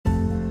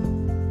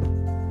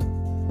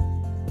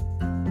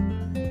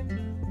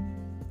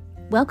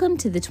Welcome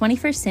to the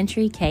 21st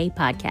Century K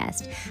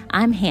podcast.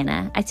 I'm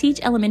Hannah. I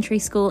teach elementary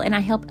school and I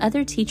help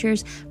other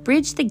teachers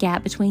bridge the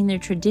gap between their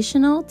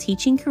traditional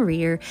teaching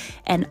career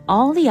and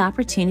all the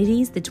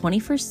opportunities the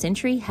 21st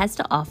century has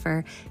to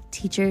offer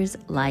teachers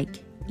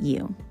like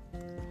you.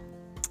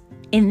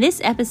 In this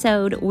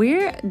episode,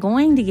 we're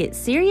going to get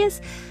serious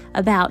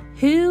about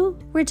who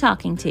we're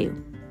talking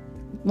to.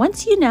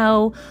 Once you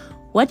know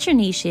what your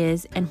niche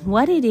is and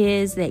what it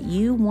is that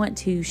you want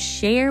to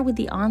share with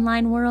the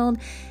online world,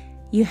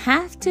 you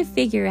have to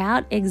figure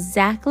out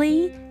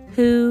exactly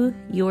who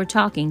you're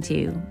talking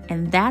to.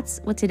 And that's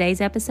what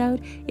today's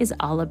episode is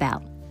all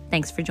about.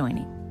 Thanks for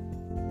joining.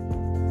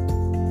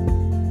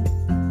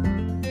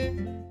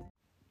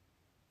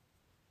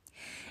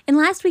 In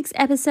last week's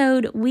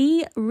episode,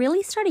 we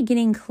really started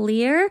getting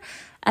clear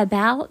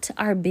about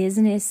our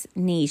business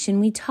niche. And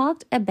we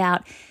talked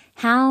about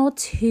how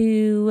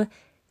to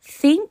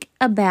think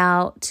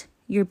about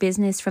your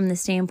business from the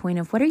standpoint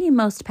of what are you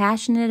most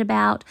passionate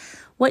about?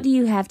 What do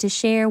you have to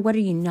share? What are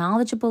you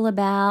knowledgeable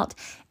about?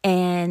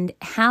 And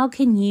how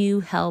can you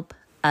help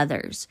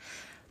others?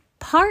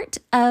 Part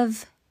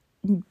of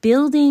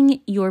building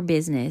your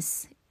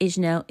business is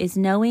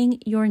knowing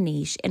your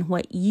niche and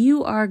what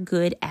you are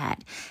good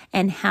at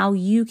and how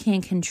you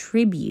can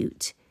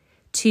contribute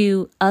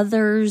to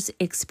others'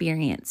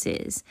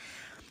 experiences.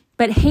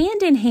 But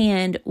hand in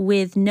hand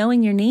with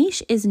knowing your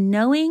niche is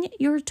knowing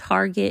your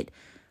target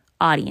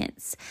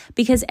audience.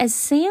 Because as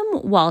Sam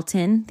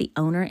Walton, the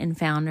owner and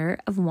founder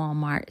of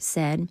Walmart,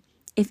 said,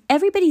 if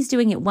everybody's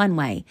doing it one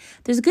way,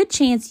 there's a good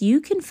chance you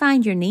can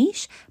find your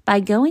niche by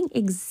going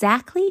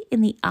exactly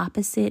in the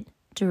opposite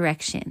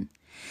direction.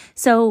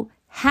 So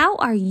how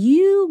are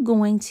you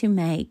going to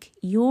make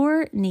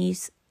your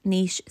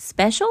niche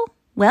special?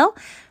 Well,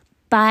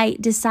 by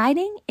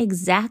deciding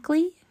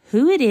exactly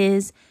who it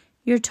is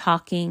you're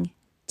talking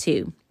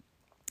to.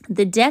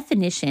 The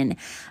definition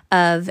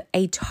of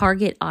a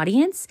target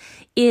audience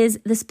is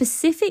the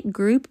specific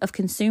group of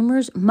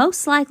consumers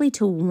most likely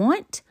to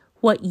want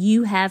what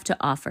you have to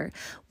offer,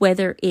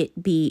 whether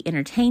it be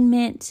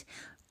entertainment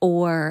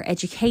or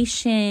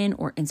education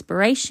or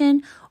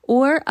inspiration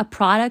or a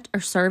product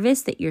or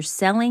service that you're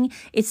selling.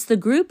 It's the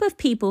group of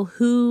people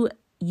who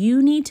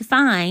you need to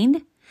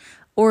find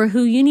or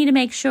who you need to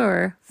make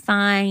sure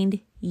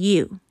find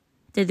you.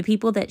 They're the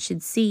people that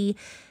should see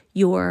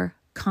your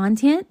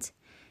content.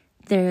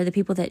 They're the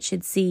people that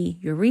should see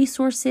your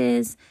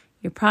resources,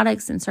 your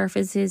products and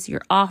services,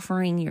 your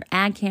offering, your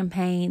ad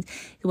campaigns,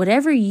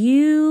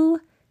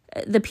 the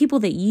people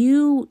that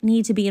you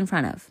need to be in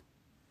front of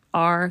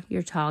are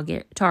your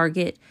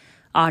target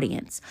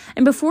audience.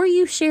 And before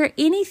you share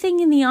anything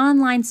in the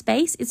online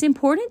space, it's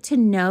important to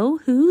know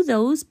who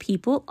those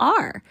people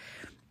are.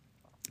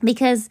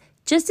 Because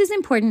just as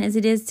important as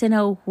it is to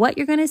know what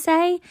you're going to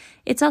say,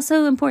 it's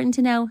also important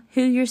to know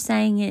who you're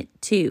saying it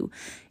to.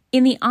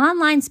 In the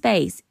online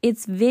space,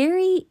 it's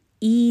very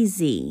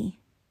easy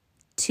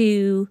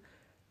to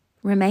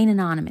remain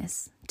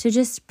anonymous, to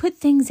just put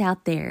things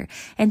out there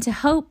and to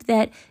hope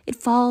that it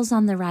falls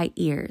on the right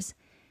ears.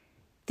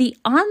 The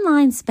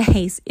online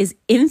space is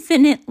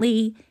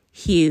infinitely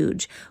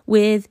huge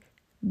with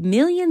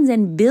millions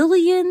and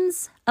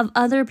billions of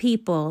other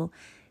people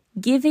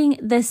giving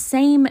the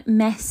same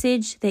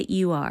message that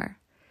you are.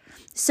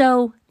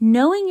 So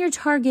knowing your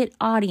target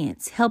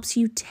audience helps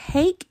you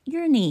take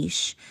your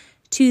niche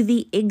to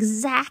the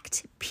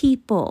exact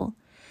people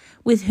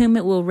with whom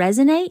it will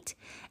resonate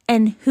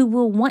and who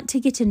will want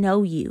to get to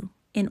know you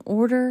in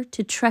order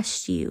to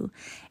trust you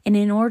and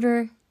in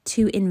order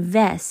to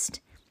invest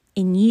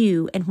in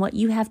you and what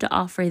you have to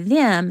offer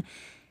them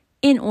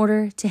in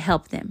order to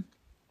help them.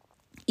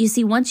 You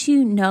see, once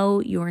you know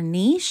your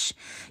niche,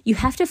 you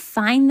have to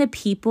find the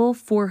people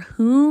for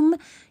whom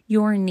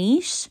your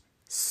niche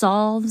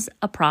solves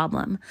a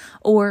problem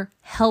or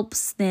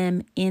helps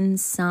them in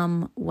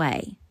some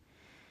way.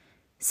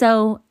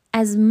 So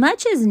as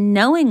much as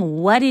knowing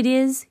what it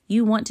is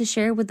you want to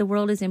share with the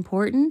world is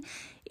important,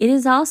 it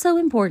is also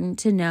important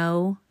to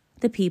know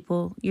the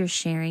people you're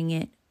sharing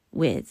it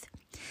with.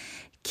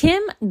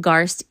 Kim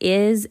Garst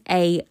is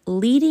a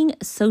leading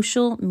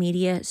social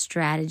media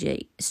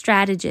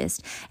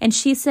strategist, and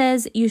she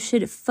says you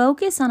should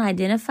focus on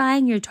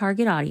identifying your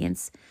target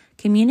audience,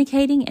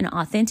 communicating an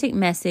authentic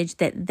message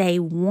that they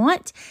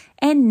want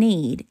and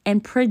need,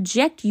 and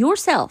project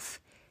yourself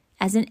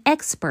as an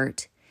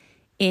expert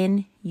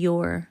in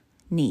your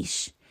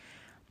niche.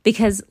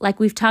 Because like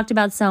we've talked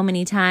about so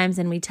many times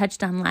and we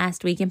touched on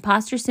last week,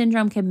 imposter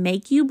syndrome can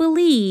make you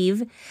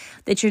believe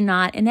that you're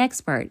not an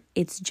expert.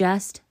 It's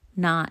just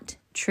not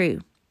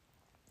true.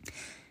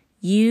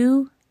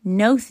 You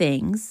know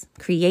things,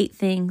 create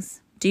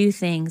things, do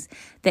things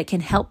that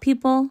can help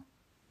people,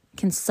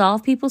 can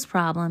solve people's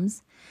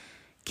problems,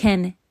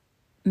 can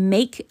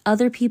make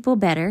other people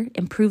better,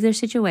 improve their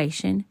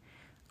situation,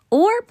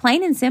 or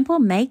plain and simple,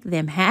 make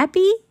them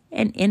happy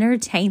and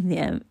entertain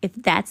them if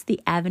that's the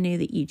avenue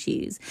that you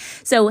choose.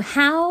 So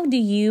how do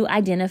you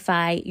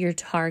identify your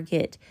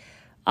target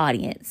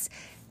audience?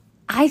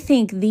 I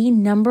think the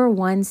number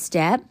one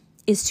step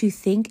is to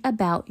think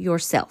about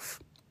yourself.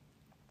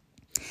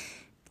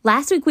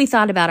 Last week we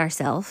thought about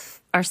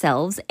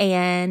ourselves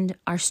and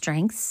our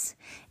strengths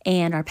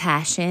and our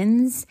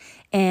passions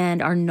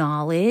and our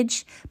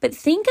knowledge. But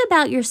think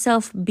about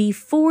yourself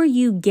before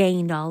you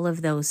gained all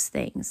of those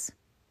things.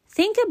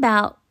 Think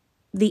about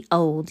the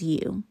old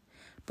you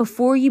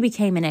before you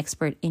became an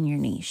expert in your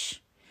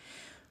niche.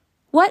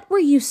 What were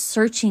you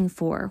searching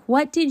for?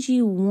 What did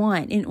you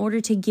want in order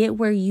to get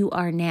where you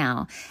are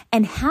now?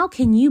 And how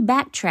can you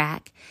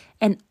backtrack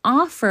and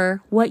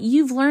offer what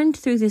you've learned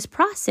through this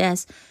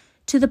process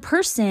to the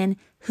person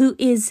who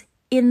is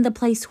in the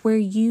place where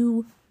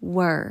you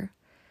were?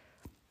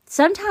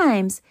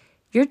 Sometimes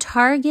your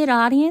target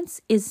audience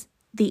is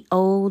the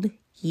old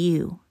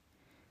you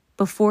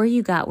before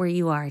you got where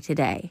you are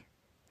today.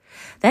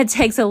 That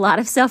takes a lot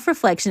of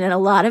self-reflection and a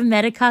lot of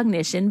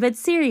metacognition, but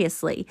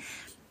seriously,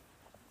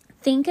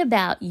 think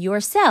about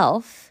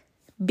yourself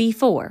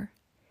before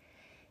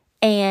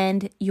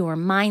and your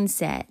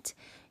mindset,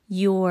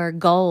 your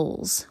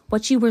goals,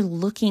 what you were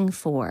looking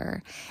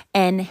for,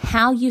 and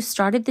how you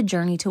started the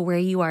journey to where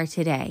you are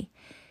today.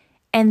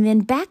 And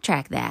then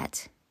backtrack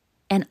that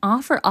and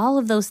offer all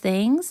of those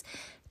things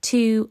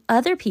to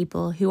other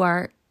people who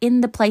are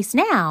in the place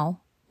now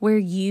where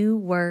you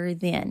were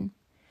then.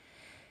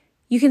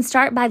 You can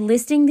start by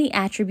listing the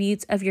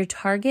attributes of your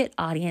target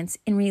audience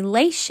in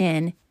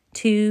relation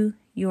to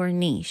your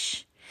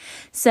niche.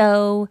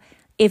 So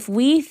if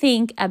we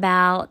think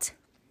about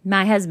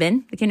my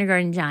husband, the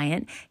kindergarten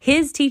giant,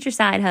 his teacher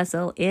side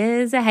hustle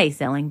is a hay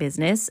selling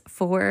business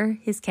for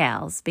his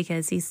cows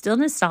because he's still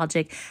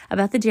nostalgic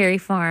about the dairy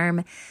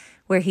farm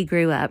where he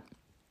grew up.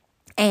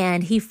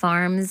 And he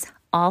farms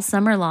all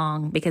summer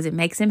long because it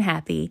makes him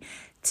happy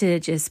to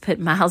just put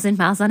miles and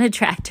miles on a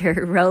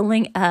tractor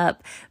rolling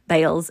up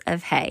bales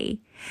of hay.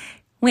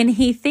 When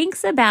he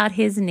thinks about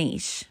his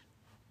niche,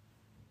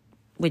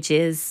 which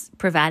is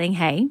providing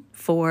hay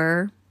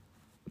for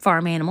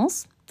farm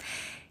animals,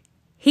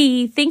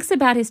 he thinks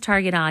about his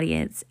target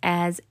audience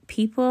as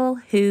people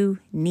who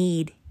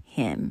need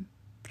him.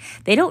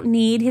 They don't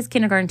need his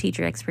kindergarten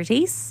teacher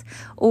expertise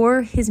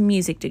or his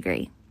music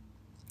degree.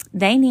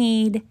 They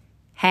need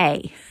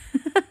hay.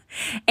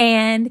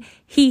 And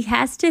he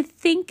has to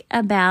think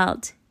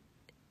about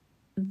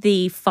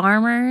the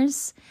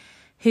farmers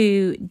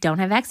who don't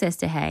have access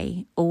to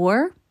hay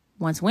or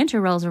once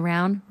winter rolls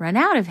around, run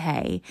out of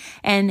hay,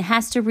 and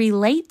has to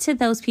relate to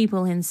those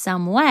people in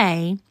some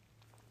way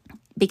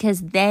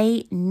because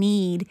they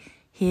need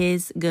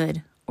his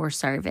good or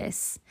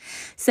service.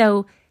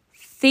 So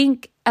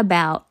think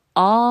about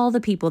all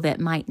the people that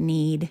might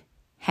need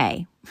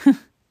hay.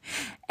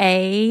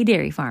 A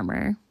dairy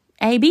farmer,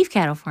 a beef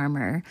cattle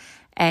farmer,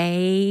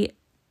 a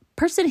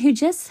person who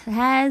just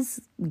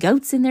has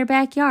goats in their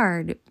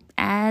backyard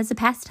as a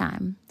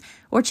pastime,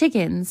 or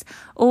chickens,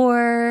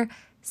 or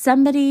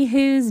somebody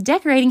who's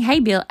decorating hay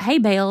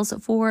bales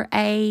for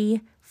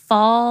a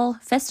fall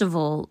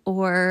festival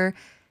or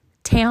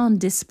town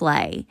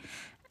display.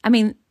 I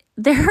mean,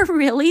 there are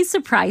really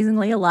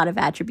surprisingly a lot of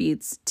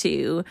attributes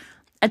to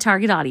a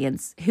target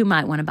audience who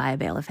might want to buy a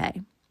bale of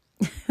hay.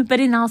 But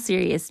in all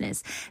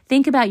seriousness,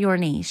 think about your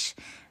niche.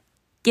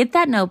 Get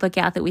that notebook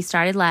out that we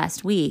started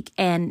last week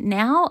and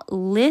now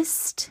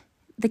list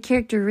the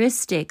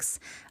characteristics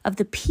of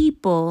the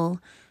people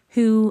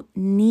who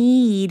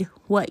need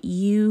what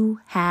you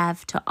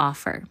have to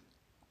offer.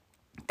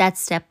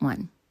 That's step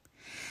one.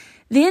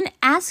 Then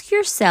ask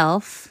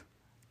yourself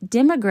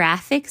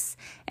demographics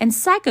and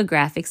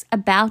psychographics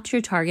about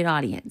your target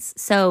audience.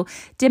 So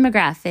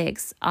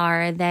demographics,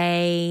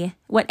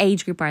 what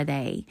age group are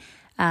they?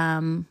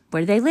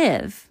 Where do they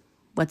live?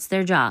 What's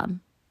their job?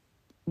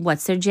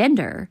 What's their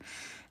gender?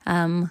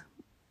 And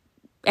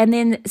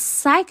then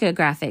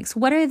psychographics,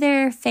 what are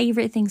their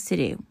favorite things to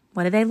do?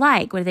 What do they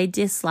like? What do they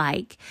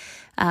dislike?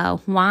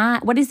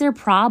 What is their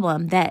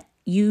problem that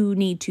you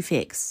need to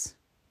fix?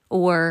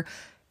 Or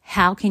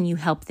how can you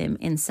help them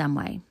in some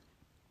way?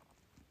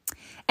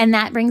 And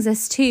that brings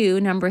us to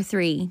number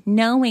 3,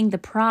 knowing the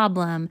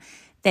problem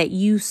that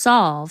you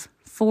solve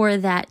for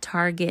that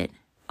target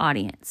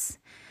audience.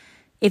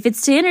 If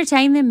it's to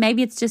entertain them,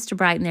 maybe it's just to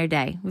brighten their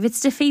day. If it's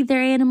to feed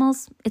their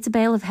animals, it's a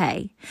bale of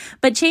hay.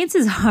 But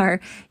chances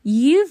are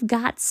you've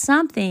got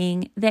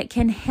something that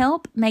can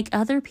help make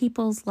other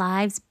people's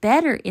lives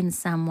better in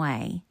some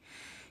way.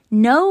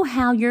 Know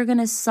how you're going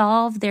to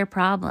solve their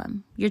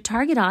problem. Your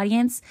target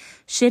audience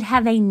should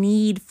have a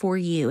need for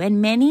you.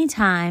 And many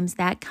times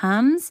that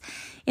comes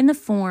in the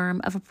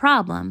form of a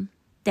problem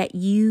that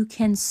you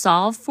can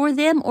solve for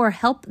them or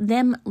help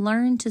them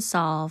learn to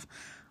solve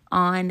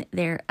on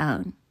their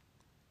own.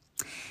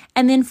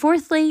 And then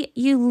fourthly,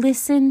 you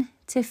listen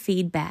to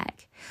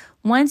feedback.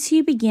 Once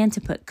you begin to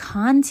put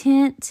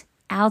content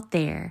out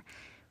there,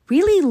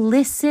 really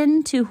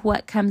listen to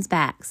what comes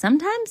back.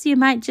 Sometimes you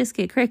might just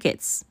get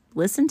crickets.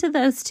 Listen to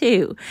those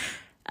too.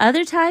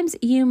 Other times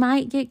you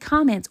might get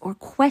comments or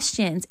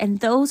questions,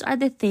 and those are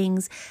the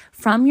things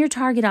from your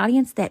target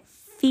audience that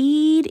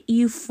feed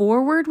you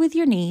forward with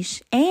your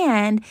niche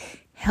and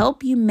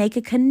help you make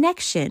a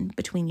connection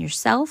between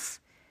yourself,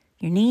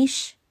 your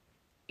niche,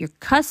 your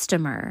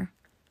customer,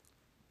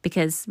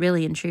 because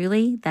really and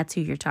truly, that's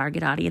who your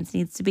target audience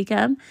needs to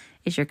become,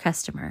 is your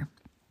customer,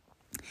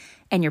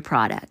 and your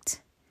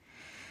product.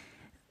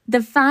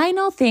 The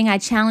final thing I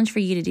challenge for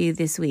you to do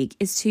this week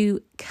is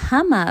to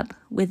come up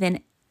with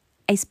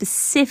a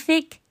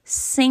specific,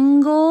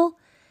 single,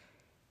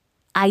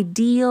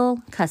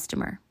 ideal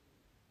customer.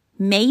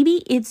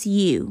 Maybe it's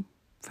you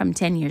from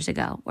 10 years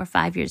ago or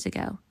 5 years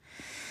ago.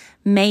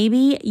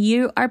 Maybe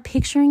you are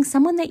picturing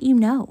someone that you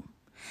know.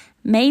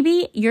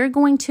 Maybe you're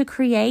going to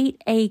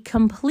create a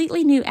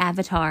completely new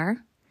avatar,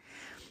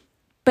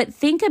 but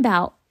think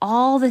about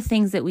all the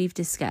things that we've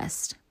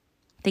discussed.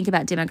 Think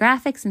about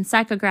demographics and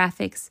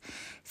psychographics.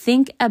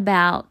 Think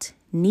about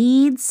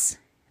needs.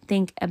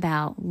 Think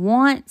about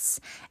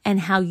wants and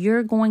how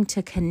you're going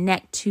to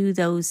connect to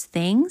those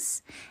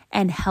things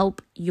and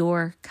help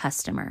your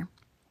customer.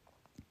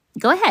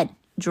 Go ahead,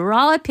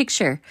 draw a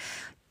picture.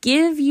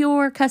 Give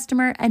your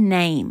customer a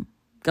name.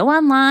 Go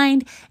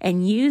online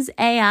and use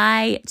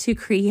AI to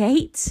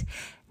create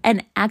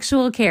an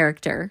actual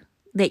character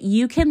that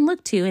you can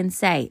look to and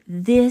say,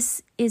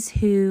 this is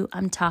who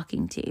I'm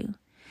talking to.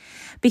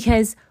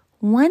 Because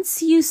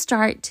once you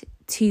start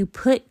to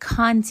put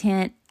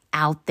content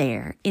out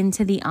there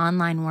into the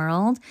online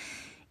world,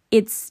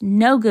 it's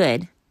no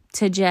good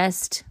to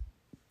just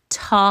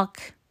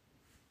talk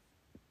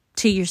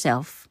to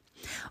yourself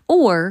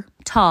or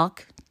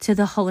talk to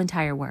the whole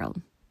entire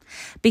world.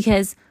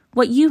 Because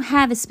what you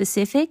have is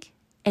specific,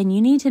 and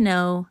you need to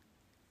know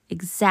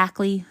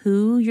exactly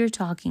who you're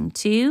talking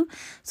to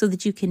so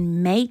that you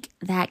can make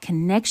that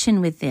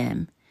connection with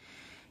them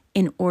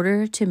in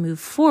order to move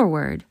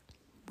forward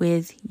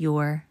with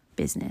your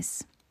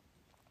business.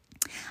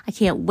 I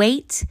can't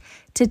wait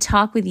to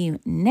talk with you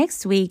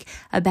next week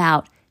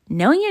about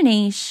knowing your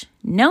niche,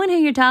 knowing who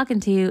you're talking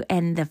to,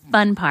 and the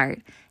fun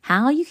part,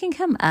 how you can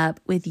come up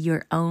with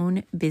your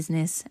own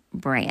business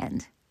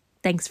brand.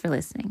 Thanks for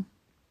listening.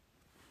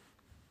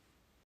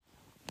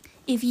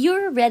 If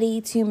you're ready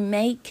to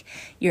make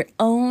your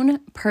own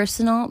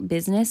personal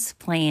business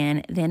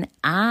plan, then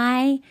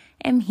I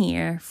am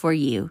here for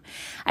you.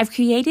 I've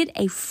created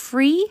a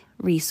free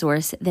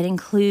resource that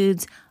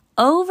includes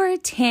over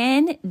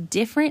 10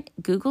 different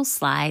Google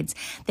Slides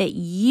that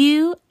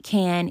you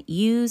can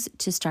use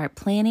to start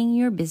planning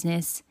your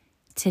business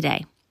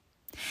today.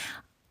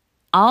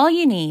 All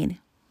you need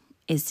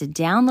is to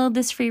download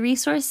this free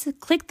resource,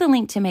 click the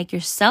link to make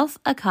yourself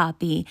a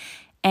copy,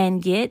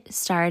 and get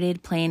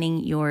started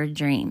planning your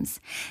dreams.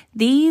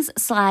 These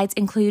slides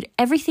include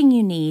everything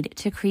you need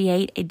to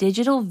create a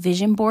digital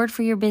vision board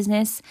for your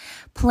business,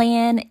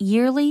 plan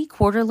yearly,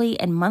 quarterly,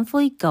 and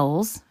monthly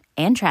goals,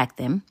 and track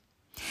them,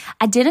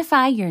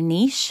 identify your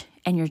niche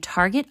and your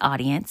target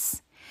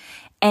audience,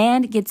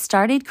 and get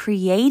started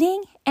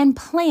creating and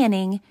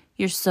planning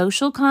your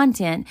social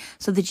content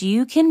so that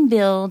you can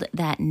build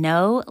that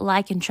know,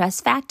 like, and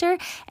trust factor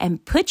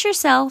and put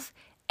yourself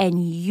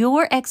and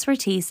your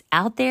expertise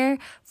out there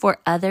for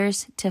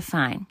others to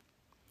find.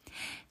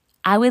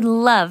 I would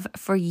love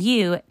for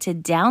you to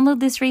download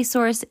this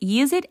resource,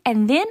 use it,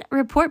 and then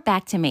report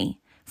back to me.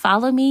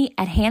 Follow me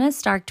at Hannah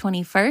Stark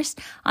 21st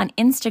on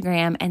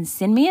Instagram and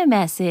send me a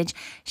message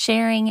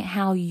sharing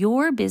how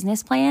your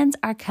business plans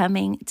are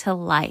coming to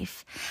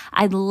life.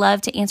 I'd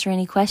love to answer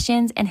any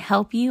questions and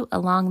help you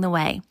along the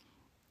way.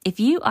 If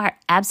you are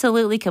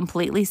absolutely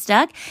completely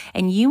stuck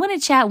and you want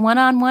to chat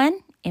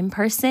one-on-one, in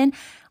person,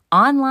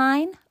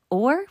 online,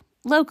 or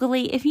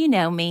locally, if you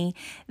know me,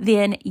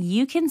 then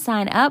you can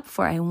sign up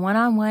for a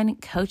one-on-one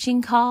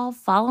coaching call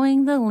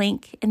following the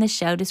link in the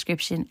show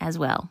description as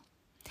well.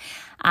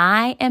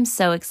 I am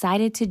so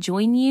excited to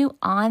join you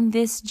on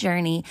this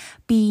journey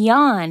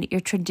beyond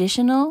your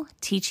traditional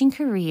teaching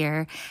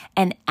career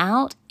and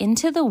out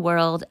into the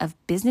world of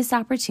business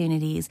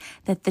opportunities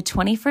that the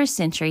 21st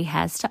century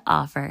has to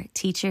offer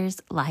teachers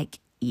like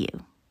you.